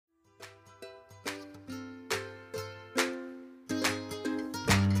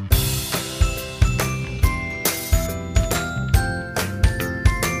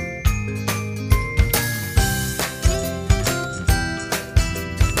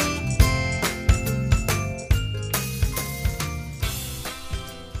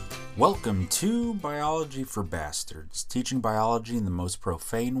Welcome to Biology for Bastards, teaching biology in the most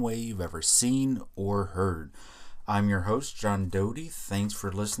profane way you've ever seen or heard. I'm your host, John Doty. Thanks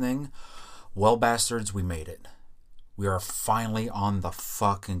for listening. Well, bastards, we made it. We are finally on the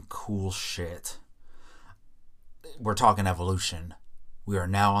fucking cool shit. We're talking evolution. We are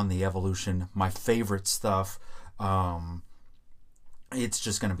now on the evolution. My favorite stuff. It's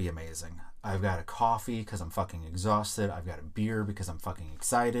just going to be amazing. I've got a coffee because I'm fucking exhausted. I've got a beer because I'm fucking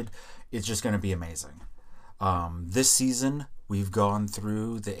excited. It's just going to be amazing. This season, we've gone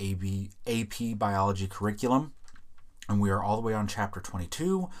through the AP biology curriculum, and we are all the way on chapter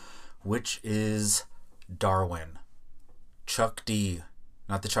 22, which is Darwin. Chuck D.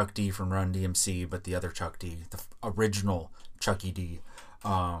 Not the Chuck D from Run DMC, but the other Chuck D. The original Chucky D.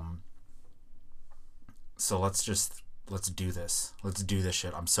 So let's do this. Let's do this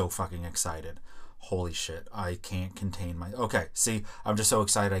shit. I'm so fucking excited. Holy shit. I can't contain my... Okay, see, I'm just so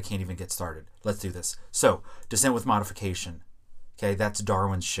excited I can't even get started. Let's do this. So, descent with modification. Okay, that's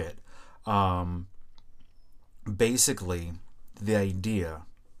Darwin's shit. Basically, the idea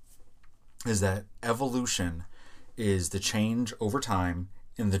is that evolution is the change over time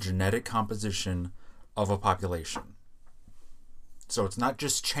in the genetic composition of a population. So it's not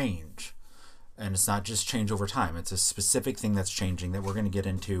just change. And it's not just change over time. It's a specific thing that's changing that we're going to get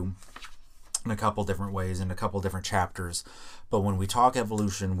into in a couple different ways, in a couple different chapters. But when we talk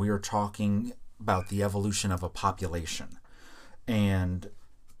evolution, we are talking about the evolution of a population. And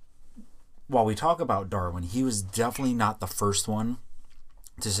while we talk about Darwin, he was definitely not the first one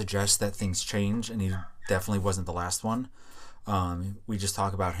to suggest that things change, and he definitely wasn't the last one. We just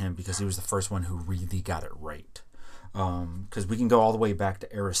talk about him because he was the first one who really got it right. Because we can go all the way back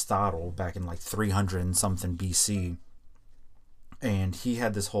to Aristotle back in like 300 and something BC, and he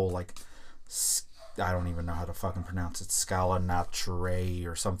had this whole like I don't even know how to fucking pronounce it, Scala Naturae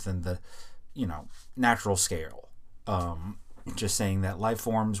or something, the natural scale, just saying that life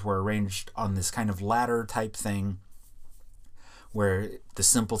forms were arranged on this kind of ladder type thing where the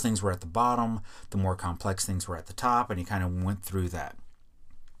simple things were at the bottom, the more complex things were at the top, and he kind of went through that,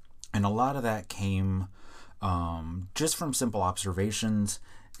 and a lot of that came just from simple observations,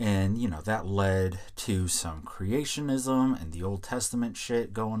 and that led to some creationism and the Old Testament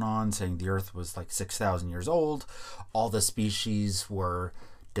shit going on, saying the earth was like 6,000 years old, all the species were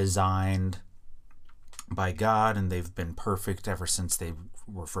designed by God and they've been perfect ever since they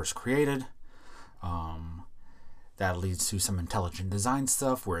were first created. That leads to some intelligent design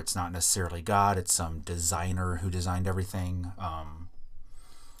stuff where it's not necessarily God, it's some designer who designed everything.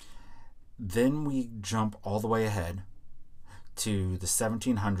 Then we jump all the way ahead to the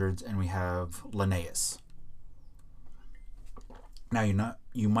 1700s, and we have Linnaeus. Now,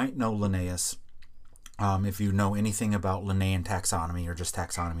 you might know Linnaeus if you know anything about Linnaean taxonomy or just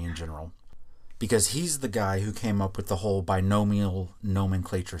taxonomy in general, because he's the guy who came up with the whole binomial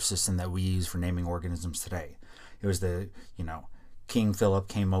nomenclature system that we use for naming organisms today. It was King Philip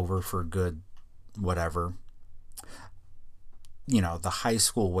came over for good whatever. The high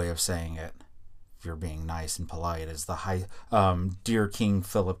school way of saying it, if you're being nice and polite, is dear King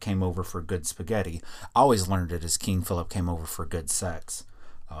Philip came over for good spaghetti. I always learned it as King Philip came over for good sex,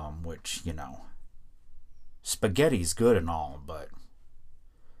 which, spaghetti's good and all, but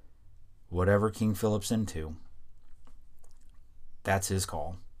whatever King Philip's into, that's his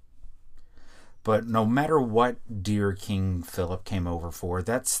call. But no matter what dear King Philip came over for,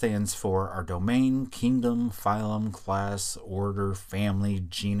 that stands for our domain, kingdom, phylum, class, order, family,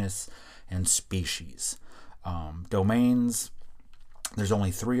 genus, and species. Domains, there's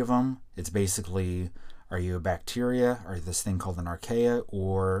only 3 of them. It's basically, are you a bacteria, or this thing called an archaea,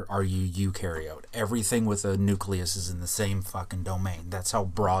 or are you eukaryote? Everything with a nucleus is in the same fucking domain. That's how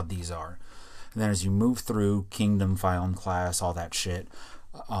broad these are. And then as you move through kingdom, phylum, class, all that shit,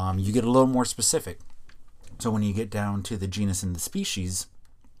 you get a little more specific. So when you get down to the genus and the species,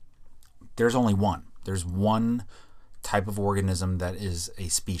 there's only one. There's one type of organism that is a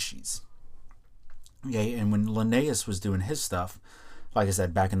species. Okay, and when Linnaeus was doing his stuff, like I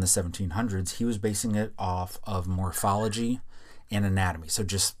said, back in the 1700s, he was basing it off of morphology and anatomy, so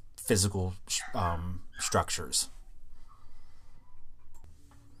just physical structures.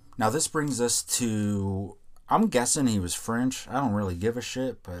 Now this brings us to... I'm guessing he was French. I don't really give a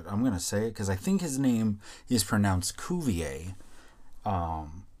shit, but I'm going to say it because I think his name is pronounced Cuvier.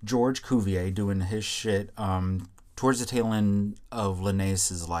 George Cuvier doing his shit towards the tail end of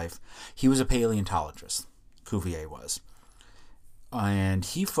Linnaeus' life. He was a paleontologist, Cuvier was. And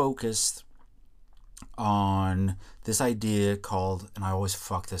he focused on this idea called, and I always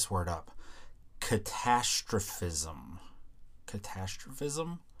fuck this word up, catastrophism.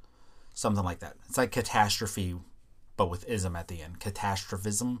 Catastrophism? something like that. It's like catastrophe, but with ism at the end.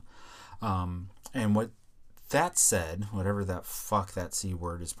 Catastrophism. And what that said, whatever that fuck that C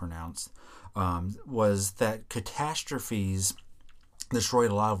word is pronounced, was that catastrophes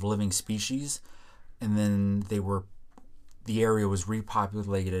destroyed a lot of living species, and then the area was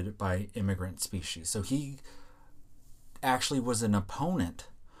repopulated by immigrant species. So he actually was an opponent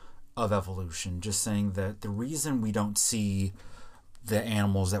of evolution, just saying that the reason we don't see the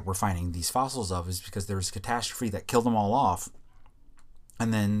animals that we're finding these fossils of is because there was a catastrophe that killed them all off,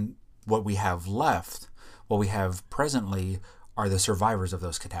 and then what we have left, what we have presently, are the survivors of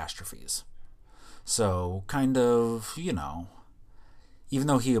those catastrophes. So kind of, even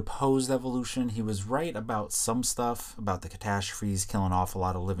though he opposed evolution, he was right about some stuff, about the catastrophes killing off a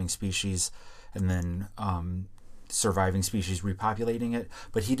lot of living species and then surviving species repopulating it.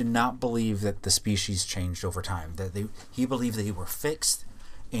 But he did not believe that the species changed over time. He believed they were fixed,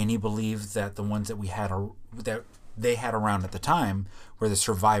 and he believed that the ones that they had around at the time were the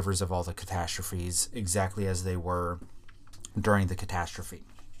survivors of all the catastrophes, exactly as they were during the catastrophe.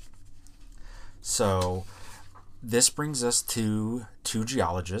 So this brings us to two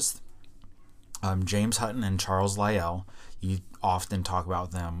geologists, James Hutton and Charles Lyell. You often talk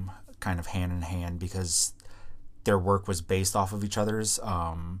about them kind of hand in hand because their work was based off of each other's.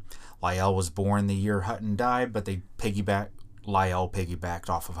 Lyell was born the year Hutton died, but Lyell piggybacked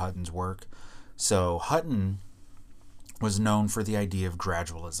off of Hutton's work. So Hutton was known for the idea of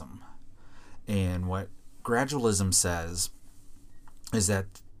gradualism. And what gradualism says is that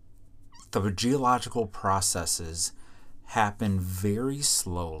the geological processes happen very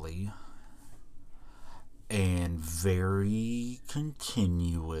slowly and very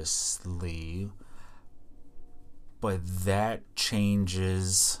continuously, but that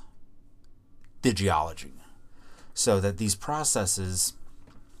changes the geology. So that these processes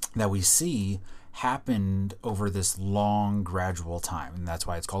that we see happened over this long gradual time, and that's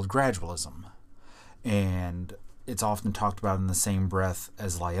why it's called gradualism. And it's often talked about in the same breath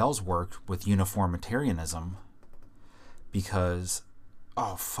as Lyell's work with uniformitarianism, because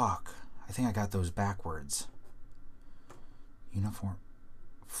I think I got those backwards.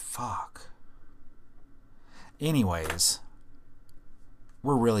 Anyways,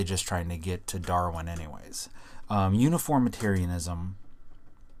 we're really just trying to get to Darwin anyways. Uniformitarianism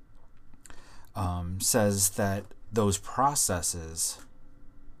says that those processes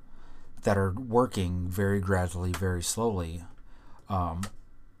that are working very gradually, very slowly,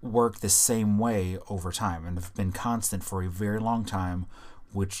 work the same way over time and have been constant for a very long time,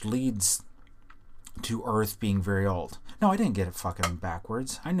 which leads to Earth being very old. No, I didn't get it fucking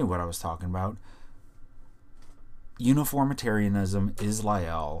backwards. I knew what I was talking about. Uniformitarianism is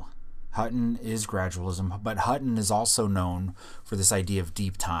Lyell. Hutton is gradualism, but Hutton is also known for this idea of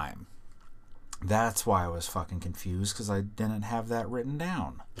deep time. That's why I was fucking confused, because I didn't have that written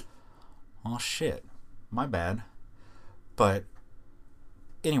down. Oh shit, my bad. But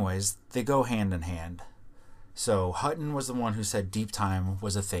anyways, they go hand in hand. So Hutton was the one who said deep time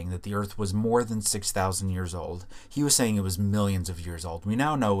was a thing, that the Earth was more than 6,000 years old. He was saying it was millions of years old. We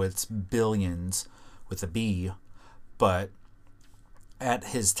now know it's billions with a B, but at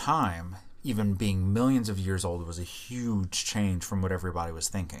his time, even being millions of years old was a huge change from what everybody was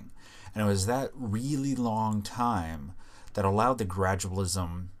thinking. And it was that really long time that allowed the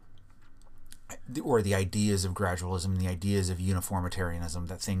gradualism, or the ideas of gradualism, the ideas of uniformitarianism,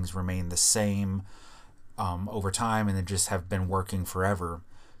 that things remain the same over time and then just have been working forever,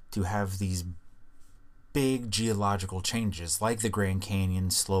 to have these big geological changes, like the Grand Canyon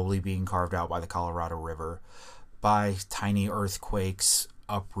slowly being carved out by the Colorado River, by tiny earthquakes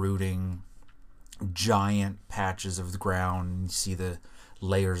uprooting giant patches of the ground. You see the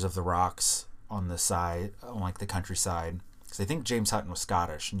layers of the rocks on the side, on like the countryside. Because I think James Hutton was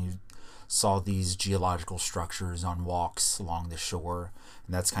Scottish, and you saw these geological structures on walks along the shore,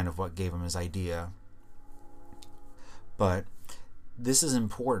 and that's kind of what gave him his idea. But this is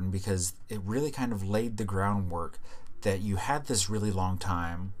important because it really kind of laid the groundwork that you had this really long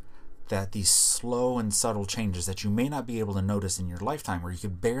time, that these slow and subtle changes that you may not be able to notice in your lifetime, or you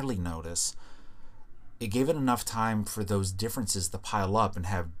could barely notice, it gave it enough time for those differences to pile up and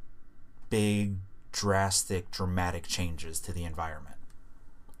have big, drastic, dramatic changes to the environment.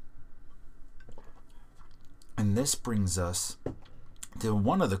 And this brings us to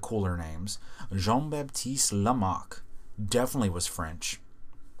one of the cooler names, Jean-Baptiste Lamarck. Definitely was French.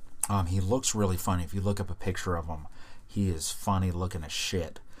 He looks really funny. If you look up a picture of him, he is funny looking as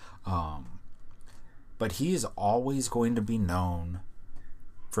shit. But he is always going to be known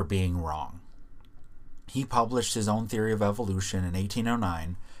for being wrong. He published his own theory of evolution in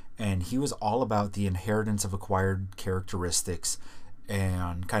 1809, And he was all about the inheritance of acquired characteristics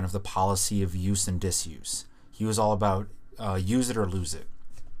and kind of the policy of use and disuse. He was all about use it or lose it.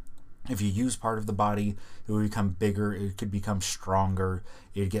 If you use part of the body, it would become bigger, it could become stronger,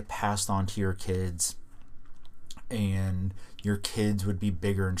 it would get passed on to your kids, and your kids would be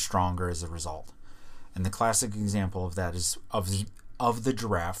bigger and stronger as a result. And the classic example of that is of the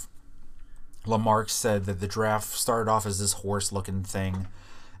giraffe. Lamarck said that the giraffe started off as this horse-looking thing,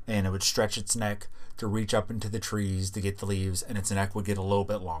 and it would stretch its neck to reach up into the trees to get the leaves, and its neck would get a little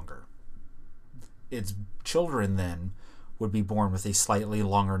bit longer. Its children then would be born with a slightly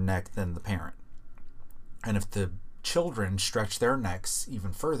longer neck than the parent. And if the children stretch their necks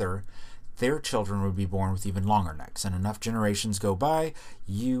even further, their children would be born with even longer necks. And enough generations go by,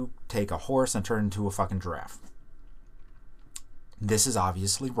 you take a horse and turn it into a fucking giraffe. This is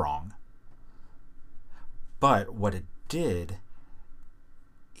obviously wrong. But what it did,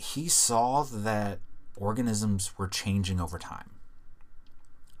 he saw that organisms were changing over time.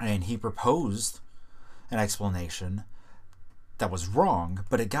 And he proposed an explanation that was wrong,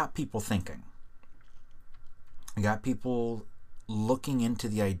 but it got people thinking. It got people looking into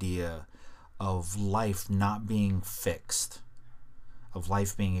the idea of life not being fixed, of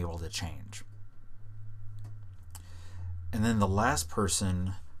life being able to change. And then the last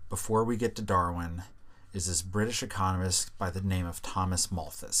person, before we get to Darwin, is this British economist by the name of Thomas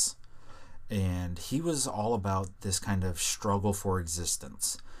Malthus. And he was all about this kind of struggle for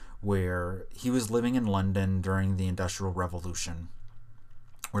existence, where he was living in London during the Industrial Revolution,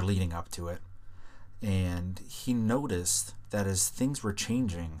 or leading up to it. And he noticed that as things were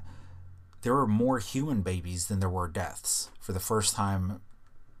changing, there were more human babies than there were deaths for the first time,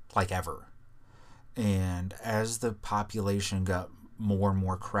 like ever. And as the population got more and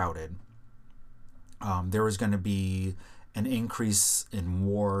more crowded, there was going to be an increase in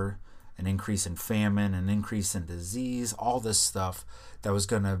war, an increase in famine, an increase in disease, all this stuff that was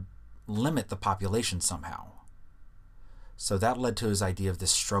going to limit the population somehow. So that led to his idea of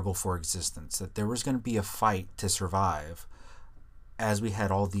this struggle for existence, that there was going to be a fight to survive as we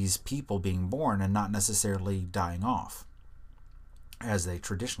had all these people being born and not necessarily dying off, as they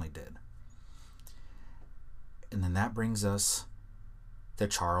traditionally did. And then that brings us to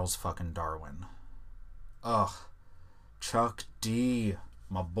Charles fucking Darwin. Ugh. Chuck D,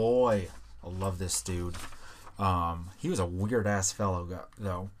 my boy. I love this dude. He was a weird-ass fellow,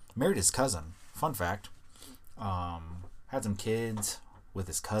 though. Married his cousin. Fun fact. Had some kids with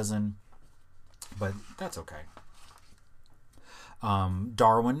his cousin. But that's okay.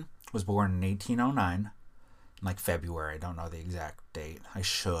 Darwin was born in 1809. Like February. I don't know the exact date. I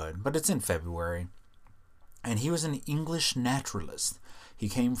should. But it's in February. And he was an English naturalist. He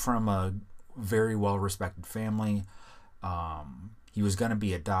came from a very well-respected family. He was going to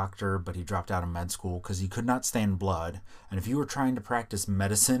be a doctor, but he dropped out of med school because he could not stand blood. And if you were trying to practice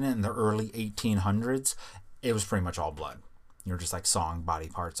medicine in the early 1800s, it was pretty much all blood. You were just like sawing body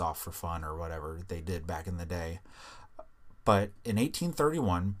parts off for fun or whatever they did back in the day. But in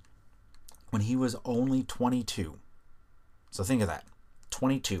 1831, when he was only 22, so think of that,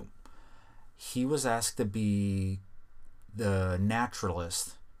 22, he was asked to be the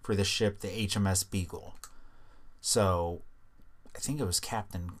naturalist for the ship, the HMS Beagle. So I think it was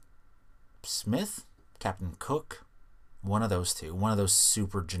Captain Smith, Captain Cook, one of those two, one of those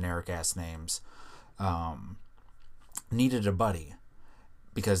super generic ass names, needed a buddy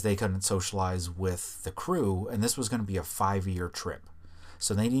because they couldn't socialize with the crew, and this was going to be a 5-year trip.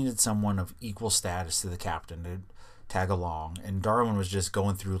 So they needed someone of equal status to the captain to tag along, and Darwin was just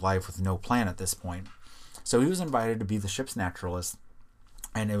going through life with no plan at this point. So he was invited to be the ship's naturalist,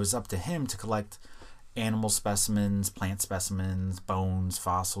 and it was up to him to collect animal specimens, plant specimens, bones,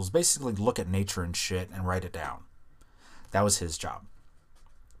 fossils, basically look at nature and shit and write it down. That was his job.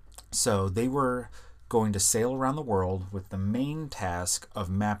 So they were going to sail around the world with the main task of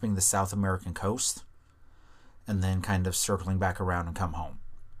mapping the South American coast and then kind of circling back around and come home.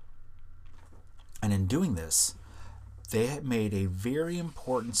 And in doing this, they had made a very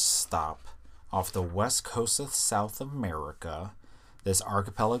important stop off the west coast of South America, this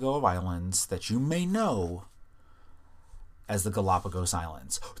archipelago of islands that you may know as the Galapagos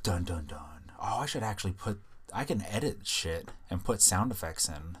Islands. Dun dun dun. Oh, I can edit shit and put sound effects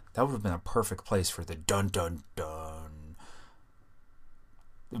in. That would have been a perfect place for the dun dun dun.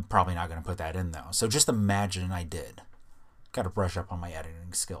 I'm probably not going to put that in though. So just imagine I did. Got to brush up on my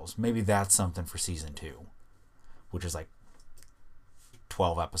editing skills. Maybe that's something for season 2, which is like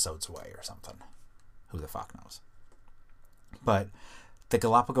 12 episodes away or something. Who the fuck knows? But the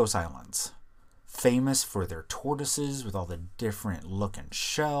Galapagos Islands, famous for their tortoises with all the different looking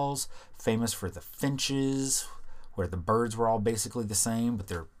shells, famous for the finches, where the birds were all basically the same, but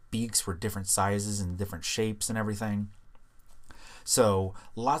their beaks were different sizes and different shapes and everything. So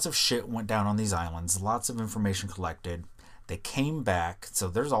lots of shit went down on these islands, lots of information collected. They came back, so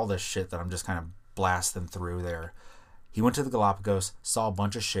there's all this shit that I'm just kind of blasting through there. He went to the Galapagos, saw a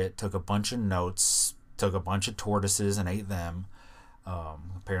bunch of shit, took a bunch of notes, took a bunch of tortoises and ate them.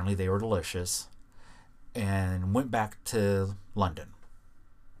 Apparently they were delicious. And went back to London.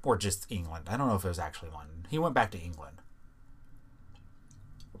 Or just England. I don't know if it was actually London. He went back to England.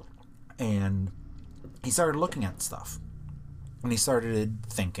 And he started looking at stuff. And he started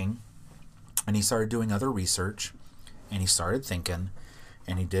thinking. And he started doing other research. And he started thinking.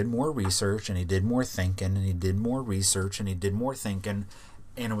 And he did more research. And he did more thinking. And he did more research. And he did more thinking.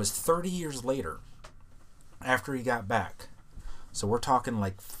 And it was 30 years later, after he got back. So we're talking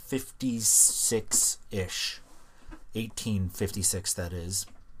like 56-ish. 1856, that is.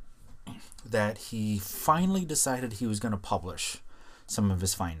 That he finally decided he was going to publish some of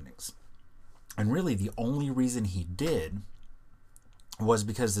his findings. And really the only reason he did was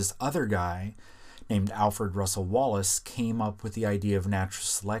because this other guy named Alfred Russel Wallace came up with the idea of natural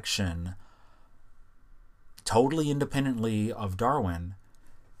selection totally independently of Darwin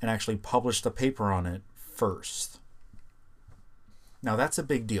and actually published a paper on it first. Now that's a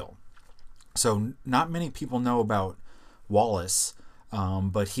big deal. So not many people know about Wallace,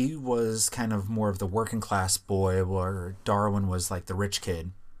 but he was kind of more of the working class boy, where Darwin was like the rich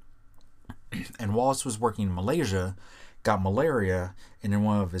kid. And Wallace was working in Malaysia, got malaria, and in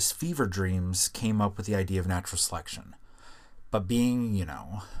one of his fever dreams came up with the idea of natural selection. But being,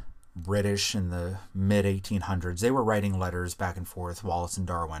 British in the mid-1800s, they were writing letters back and forth, Wallace and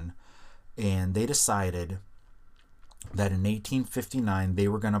Darwin, and they decided that in 1859 they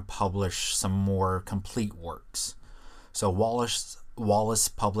were going to publish some more complete works. So Wallace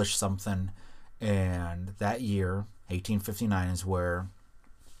published something, and that year, 1859, is where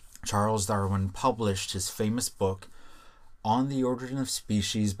Charles Darwin published his famous book, On the Origin of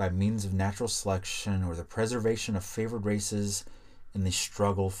Species by Means of Natural Selection, or the Preservation of Favored Races in the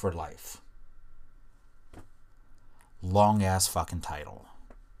Struggle for Life. Long ass fucking title.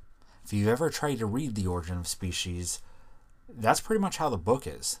 If you've ever tried to read The Origin of Species, that's pretty much how the book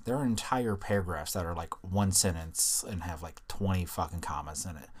is. There are entire paragraphs that are like one sentence and have like 20 fucking commas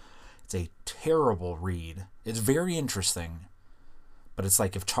in it. It's a terrible read. It's very interesting, but it's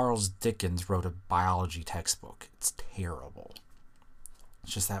like if Charles Dickens wrote a biology textbook. It's terrible.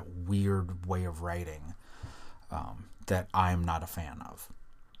 It's just that weird way of writing that I'm not a fan of.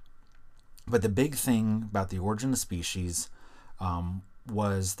 But the big thing about The Origin of Species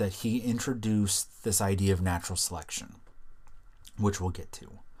was that he introduced this idea of natural selection, which we'll get to.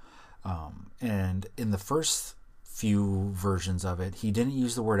 And in the first few versions of it, he didn't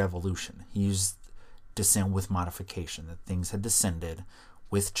use the word evolution. He used descent with modification, that things had descended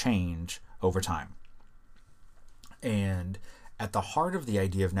with change over time. And at the heart of the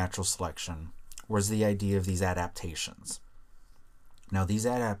idea of natural selection was the idea of these adaptations. Now, these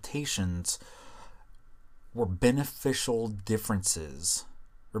adaptations were beneficial differences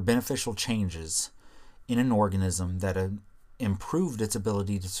or beneficial changes in an organism that improved its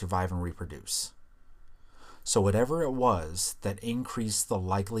ability to survive and reproduce. So whatever it was that increased the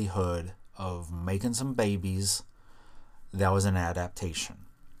likelihood of making some babies, that was an adaptation.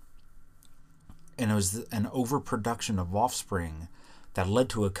 And it was an overproduction of offspring that led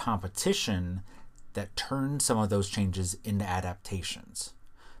to a competition that turned some of those changes into adaptations.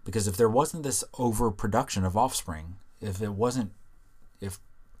 Because if there wasn't this overproduction of offspring,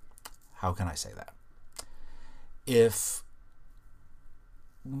 how can I say that? If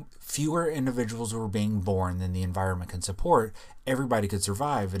fewer individuals were being born than the environment can support, everybody could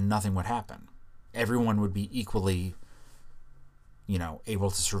survive and nothing would happen. Everyone would be equally,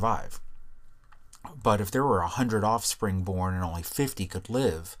 able to survive. But if there were 100 offspring born and only 50 could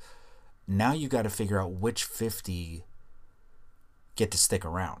live, now you got to figure out which 50 get to stick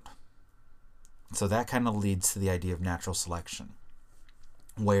around. So that kind of leads to the idea of natural selection,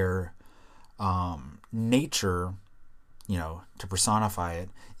 where nature, to personify it,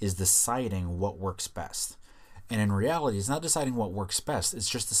 is deciding what works best. And in reality, it's not deciding what works best, it's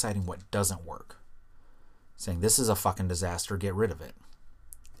just deciding what doesn't work. Saying, this is a fucking disaster, get rid of it.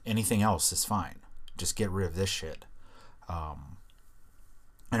 Anything else is fine. Just get rid of this shit.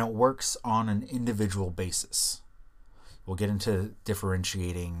 And it works on an individual basis. We'll get into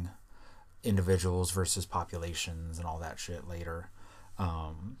differentiating individuals versus populations and all that shit later.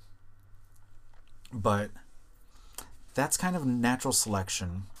 But that's kind of natural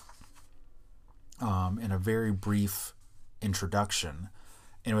selection. in a very brief introduction.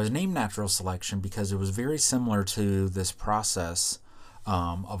 And it was named natural selection because it was very similar to this process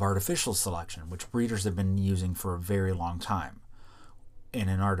of artificial selection, which breeders have been using for a very long time. And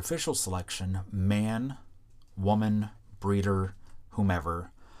in artificial selection, man, woman, breeder,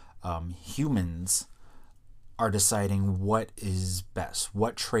 whomever, humans are deciding what is best.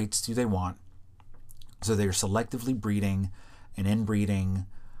 What traits do they want? So they're selectively breeding and inbreeding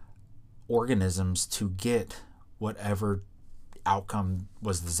organisms to get whatever outcome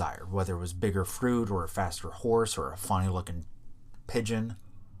was desired, whether it was bigger fruit or a faster horse or a funny looking pigeon.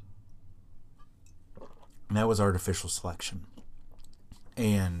 And that was artificial selection.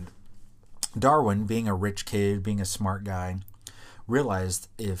 And Darwin, being a rich kid, being a smart guy, realized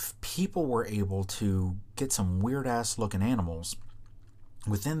if people were able to get some weird ass looking animals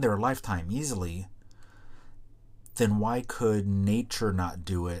within their lifetime easily, then why could nature not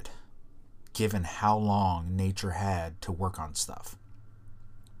do it, given how long nature had to work on stuff?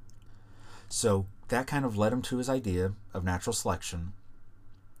 So that kind of led him to his idea of natural selection,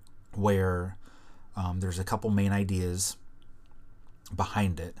 where there's a couple main ideas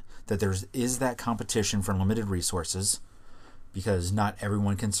behind it. That is that competition for limited resources, because not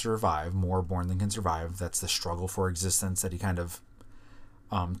everyone can survive. More are born than can survive. That's the struggle for existence that he kind of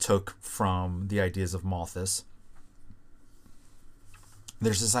took from the ideas of Malthus.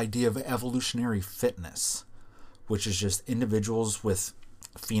 There's this idea of evolutionary fitness, which is just individuals with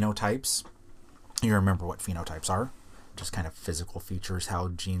phenotypes. You remember what phenotypes are? Just kind of physical features, how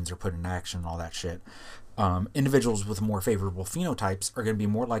genes are put in action, and all that shit. Individuals with more favorable phenotypes are going to be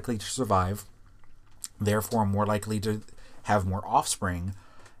more likely to survive, therefore more likely to have more offspring,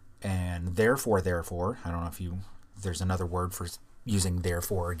 and therefore, I don't know if there's another word for using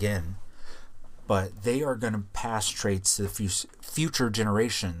therefore again, but they are going to pass traits to the future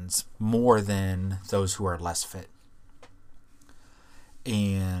generations more than those who are less fit.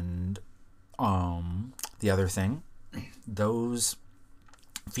 And the other thing, those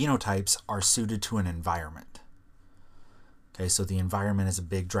phenotypes are suited to an environment. Okay, so the environment is a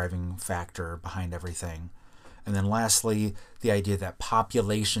big driving factor behind everything. And then lastly, the idea that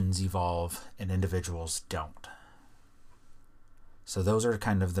populations evolve and individuals don't. So those are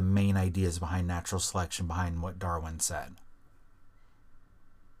kind of the main ideas behind natural selection, behind what Darwin said.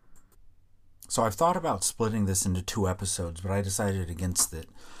 So I've thought about splitting this into 2 episodes, but I decided against it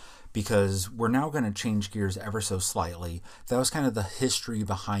because we're now going to change gears ever so slightly. That was kind of the history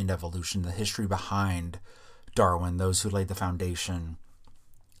behind evolution, the history behind Darwin, those who laid the foundation,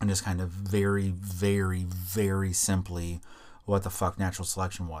 and just kind of very, very, very simply what the fuck natural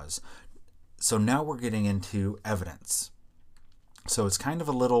selection was. So now we're getting into evidence. So it's kind of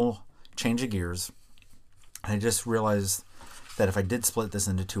a little change of gears. I just realized that if I did split this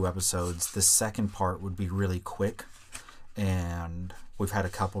into 2 episodes, the second part would be really quick. And we've had a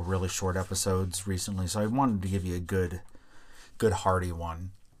couple really short episodes recently, so I wanted to give you a good hearty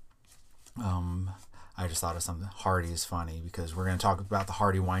one. I just thought of something. Hardy is funny because we're going to talk about the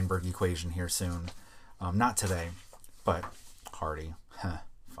Hardy-Weinberg equation here soon. Not today, but Hardy.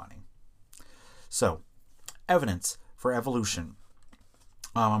 Funny. So, evidence for evolution.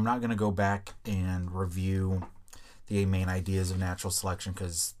 I'm not going to go back and review the main ideas of natural selection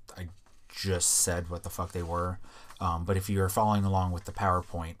because I just said what the fuck they were. But if you are following along with the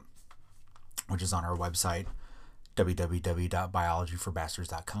PowerPoint, which is on our website,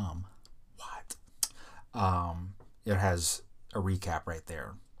 www.biologyforbastards.com, it has a recap right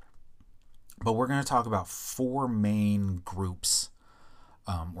there. But we're going to talk about 4 main groups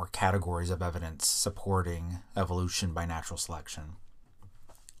or categories of evidence supporting evolution by natural selection.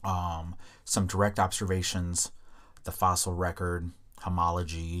 Some direct observations, the fossil record,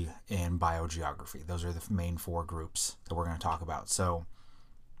 homology, and biogeography. Those are the main 4 groups that we're going to talk about. So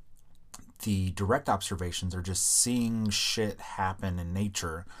the direct observations are just seeing shit happen in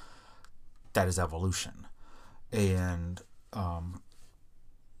nature. That is evolution. And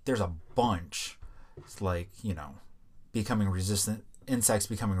there's a bunch. It's like, becoming resistant, insects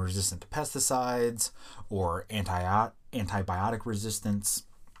becoming resistant to pesticides, or antibiotic resistance,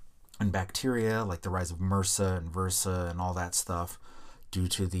 and bacteria, like the rise of MRSA and VRSA and all that stuff due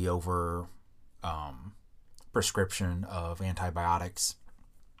to the over prescription of antibiotics.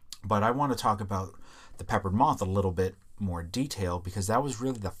 But I want to talk about the peppered moth a little bit more detail because that was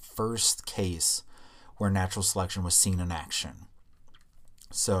really the first case where natural selection was seen in action.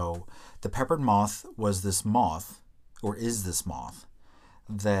 So the peppered moth was this moth, or is this moth,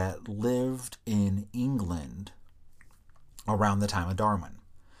 that lived in England around the time of Darwin.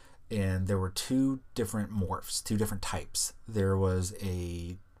 And there were 2 different morphs, 2 different types. There was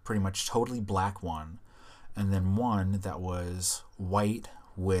a pretty much totally black one, and then one that was white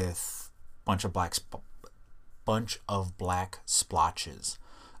with bunch of black splotches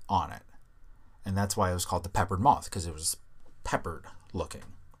on it. And that's why it was called the peppered moth, because it was peppered looking.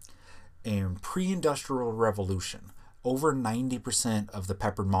 And pre-industrial revolution, over 90% of the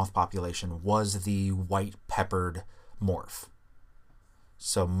peppered moth population was the white peppered morph.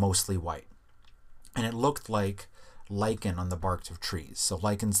 So mostly white. And it looked like lichen on the barks of trees. So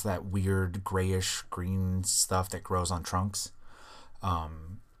lichen's that weird grayish green stuff that grows on trunks.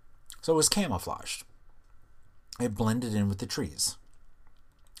 So it was camouflaged. It blended in with the trees.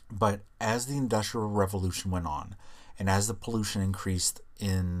 But as the Industrial Revolution went on, and as the pollution increased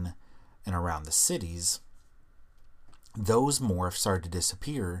in and around the cities, those morphs started to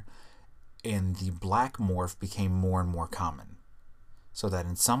disappear, and the black morph became more and more common. So that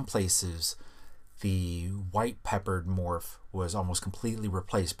in some places, the white peppered morph was almost completely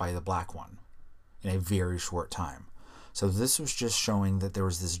replaced by the black one in a very short time. So this was just showing that there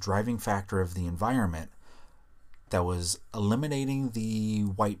was this driving factor of the environment that was eliminating the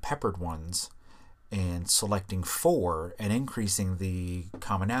white peppered ones and selecting for and increasing the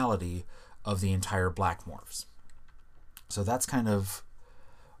commonality of the entire black morphs. So that's kind of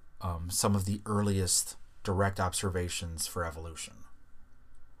some of the earliest direct observations for evolution.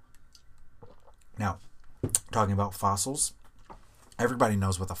 Now, talking about fossils, everybody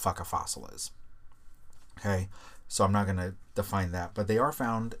knows what the fuck a fossil is. Okay, so I'm not going to define that, but they are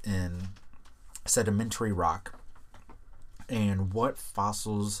found in sedimentary rock. And what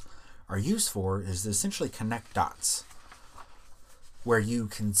fossils are used for is to essentially connect dots, where you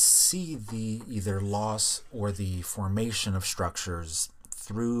can see the either loss or the formation of structures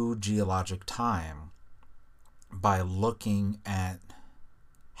through geologic time by looking at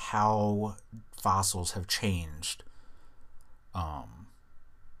how fossils have changed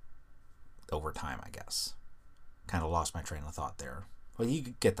over time, I guess. Kind of lost my train of thought there. Well,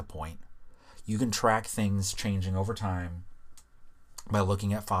 you get the point. You can track things changing over time by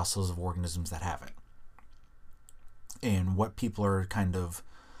looking at fossils of organisms that have it. And what people are kind of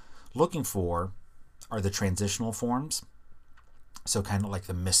looking for are the transitional forms. So kind of like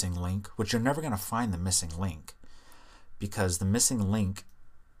the missing link, which you're never going to find the missing link, because the missing link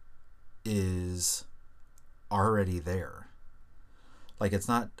is already there. Like, it's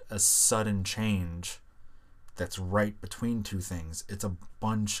not a sudden change that's right between two things. It's a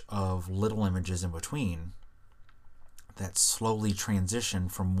bunch of little images in between that slowly transition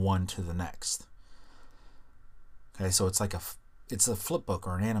from one to the next. Okay, so it's like it's a flip book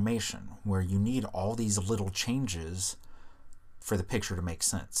or an animation where you need all these little changes for the picture to make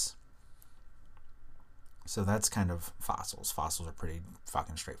sense. So that's kind of fossils. Fossils are pretty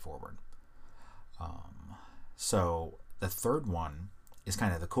fucking straightforward. So the third one is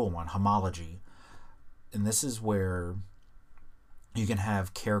kind of the cool one, homology. And this is where you can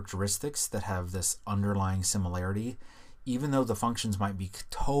have characteristics that have this underlying similarity, even though the functions might be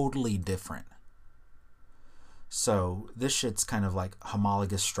totally different. So this shit's kind of like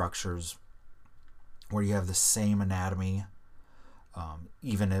homologous structures, where you have the same anatomy,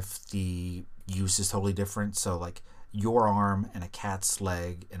 even if the use is totally different. So like your arm and a cat's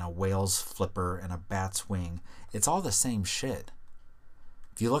leg and a whale's flipper and a bat's wing, it's all the same shit.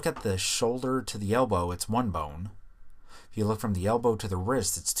 If you look at the shoulder to the elbow, it's one bone. If you look from the elbow to the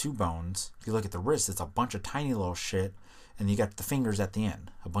wrist, it's two bones. If you look at the wrist, it's a bunch of tiny little shit. And you got the fingers at the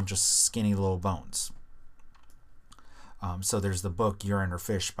end, a bunch of skinny little bones. So there's the book Urine or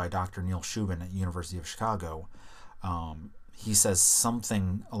Fish by Dr. Neil Shubin at University of Chicago. He says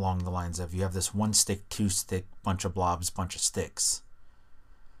something along the lines of, you have this one stick, two stick, bunch of blobs, bunch of sticks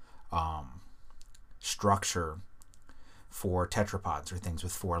structure for tetrapods or things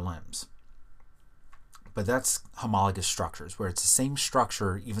with four limbs. But that's homologous structures, where it's the same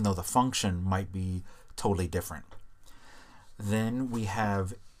structure even though the function might be totally different. Then we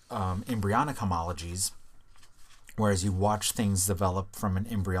have embryonic homologies, whereas you watch things develop from an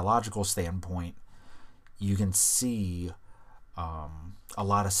embryological standpoint, you can see a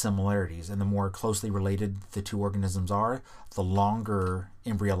lot of similarities. And the more closely related the two organisms are, the longer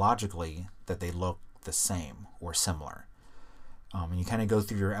embryologically that they look the same or similar. And you kind of go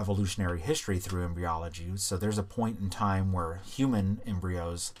through your evolutionary history through embryology. So there's a point in time where human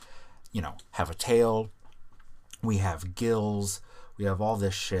embryos, have a tail, we have gills, we have all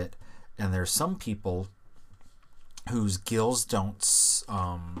this shit. And there's some people whose gills don't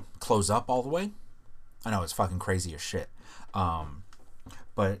close up all the way. I know, it's fucking crazy as shit.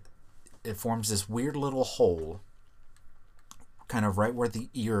 But it forms this weird little hole kind of right where the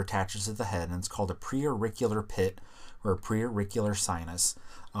ear attaches to the head, and it's called a preauricular pit, or a preauricular sinus,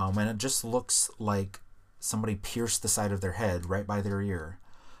 and it just looks like somebody pierced the side of their head right by their ear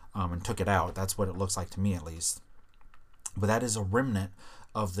and took it out. That's what it looks like to me, at least. But that is a remnant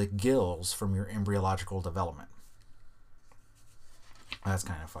of the gills from your embryological development. That's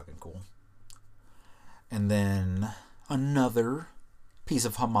kind of fucking cool. And then another piece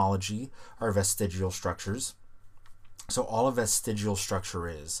of homology are vestigial structures. So all a vestigial structure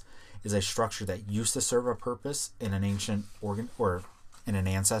is a structure that used to serve a purpose in an ancient organ or in an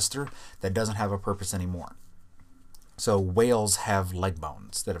ancestor that doesn't have a purpose anymore. So whales have leg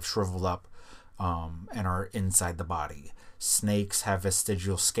bones that have shriveled up and are inside the body. Snakes have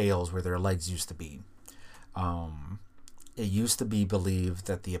vestigial scales where their legs used to be. It used to be believed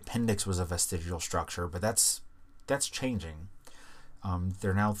that the appendix was a vestigial structure, but that's changing.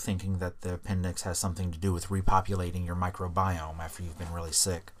 They're now thinking that the appendix has something to do with repopulating your microbiome after you've been really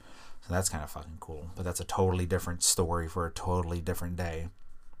sick. So that's kind of fucking cool. But that's a totally different story for a totally different day.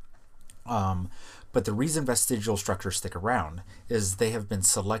 But the reason vestigial structures stick around is they have been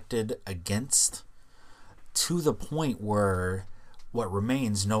selected against to the point where what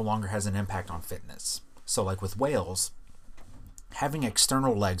remains no longer has an impact on fitness. So like with whales, having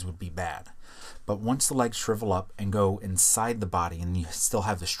external legs would be bad. But once the legs shrivel up and go inside the body and you still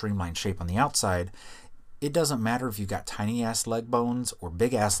have the streamlined shape on the outside, it doesn't matter if you've got tiny ass leg bones or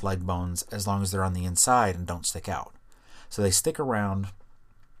big ass leg bones as long as they're on the inside and don't stick out. So they stick around.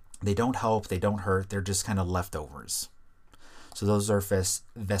 They don't help. They don't hurt. They're just kind of leftovers. So those are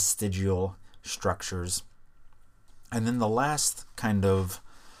vestigial structures. And then the last kind of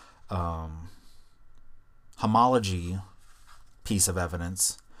homology piece of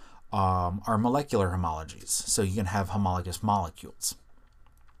evidence are molecular homologies. So you can have homologous molecules.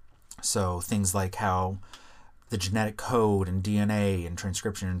 So things like how the genetic code and DNA and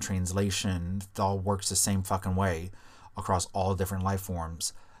transcription and translation, it all works the same fucking way across all different life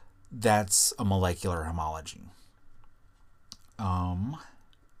forms. That's a molecular homology.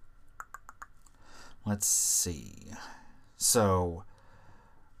 Let's see. So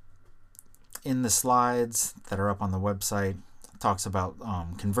in the slides that are up on the website, it talks about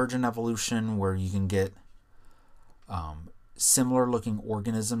convergent evolution, where you can get similar looking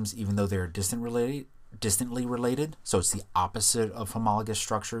organisms even though they're distantly related. So it's the opposite of homologous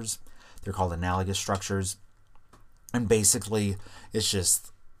structures. They're called analogous structures. And basically it's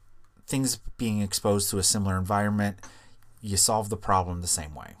just things being exposed to a similar environment. You solve the problem the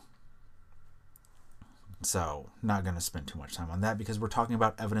same way. So not going to spend too much time on that because we're talking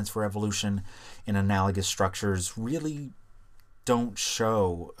about evidence for evolution, and analogous structures really don't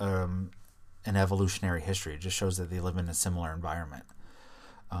show an evolutionary history. It just shows that they live in a similar environment.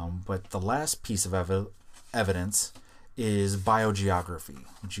 But the last piece of evidence is biogeography,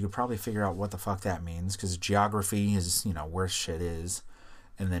 which you could probably figure out what the fuck that means, because geography is, where shit is,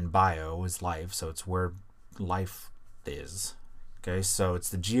 and then bio is life, so it's where life is. Okay, so it's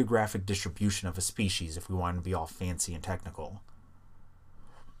the geographic distribution of a species, if we want to be all fancy and technical.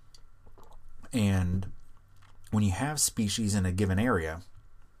 And when you have species in a given area,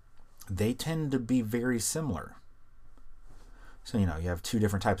 they tend to be very similar. So, you have two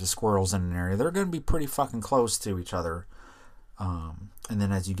different types of squirrels in an area. They're going to be pretty fucking close to each other. And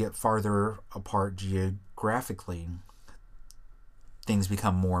then as you get farther apart geographically, things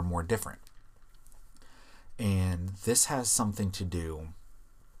become more and more different. And this has something to do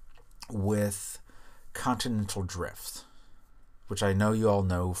with continental drift, which I know you all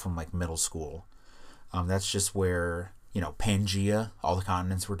know from like middle school. That's just where, Pangea, all the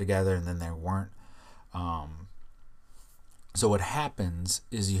continents were together and then they weren't. So what happens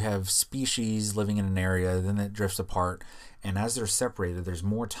is you have species living in an area, then it drifts apart, and as they're separated, there's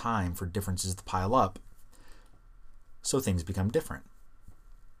more time for differences to pile up, so things become different.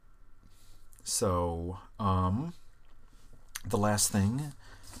 So, the last thing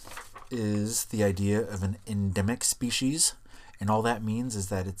is the idea of an endemic species, and all that means is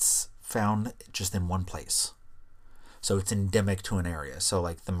that it's found just in one place. So it's endemic to an area. So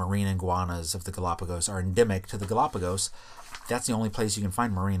like the marine iguanas of the Galapagos are endemic to the Galapagos. That's the only place you can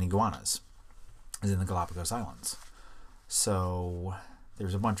find marine iguanas, is in the Galapagos Islands. So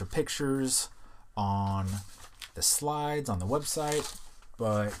there's a bunch of pictures on the slides on the website,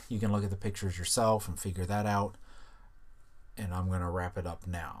 but you can look at the pictures yourself and figure that out. And I'm going to wrap it up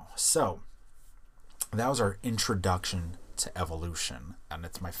now. So that was our introduction to evolution, and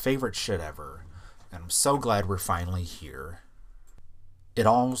it's my favorite shit ever. And I'm so glad we're finally here. It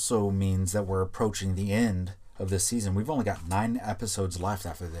also means that we're approaching the end of this season. We've only got 9 episodes left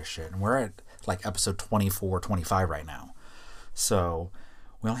after this shit, and we're at like episode 24, 25 right now. So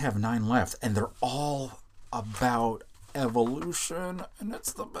we only have 9 left, and they're all about Evolution, and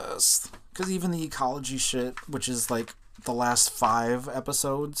it's the best. Because even the ecology shit, which is like the last 5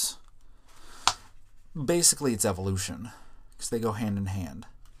 episodes, basically it's evolution. Because they go hand in hand.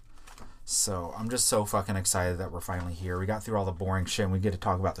 So I'm just so fucking excited that we're finally here. We got through all the boring shit and we get to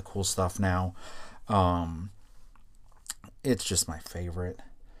talk about the cool stuff now. It's just my favorite.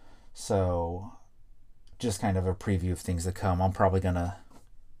 So just kind of a preview of things to come. I'm probably going to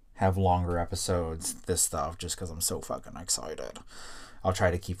have longer episodes, this stuff, just because I'm so fucking excited. I'll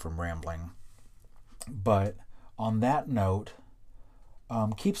try to keep from rambling. But on that note,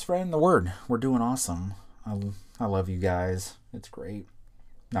 keep spreading the word. We're doing awesome. I love you guys. It's great.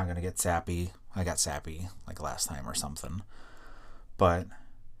 Not going to get sappy. I got sappy like last time or something. But,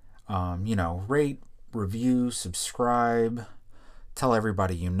 rate, review, subscribe, tell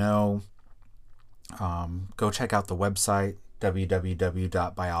everybody you know. Go check out the website,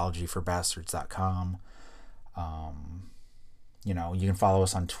 www.biologyforbastards.com. You can follow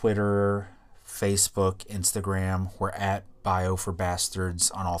us on Twitter, Facebook, Instagram. We're at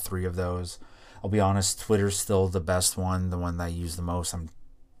BioForBastards on all 3 of those. I'll be honest, Twitter's still the best one, the one that I use the most. I'm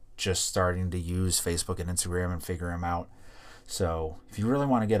just starting to use Facebook and Instagram and figure them out. So if you really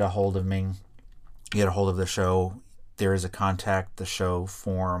want to get a hold of me, get a hold of the show, there is a contact the show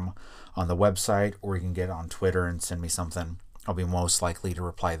form on the website, or you can get on Twitter and send me something. I'll be most likely to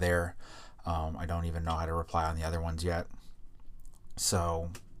reply there. I don't even know how to reply on the other ones yet.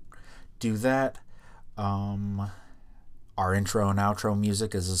 So do that. Our intro and outro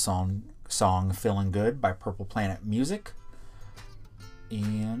music is a song Feeling Good by Purple Planet Music.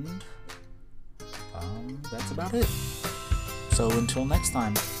 And that's about it. So until next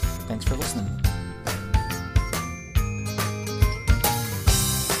time, thanks for listening.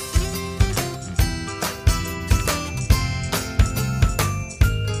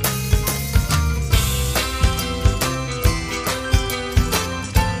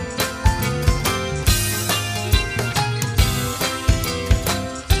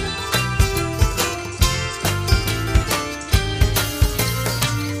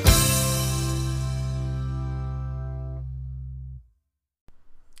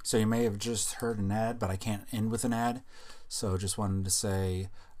 So you may have just heard an ad, but I can't end with an ad. So just wanted to say,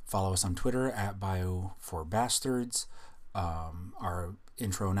 follow us on Twitter at BioForBastards. Our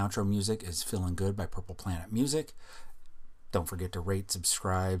intro and outro music is Feeling Good by Purple Planet Music. Don't forget to rate,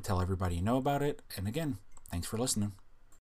 subscribe, tell everybody you know about it. And again, thanks for listening.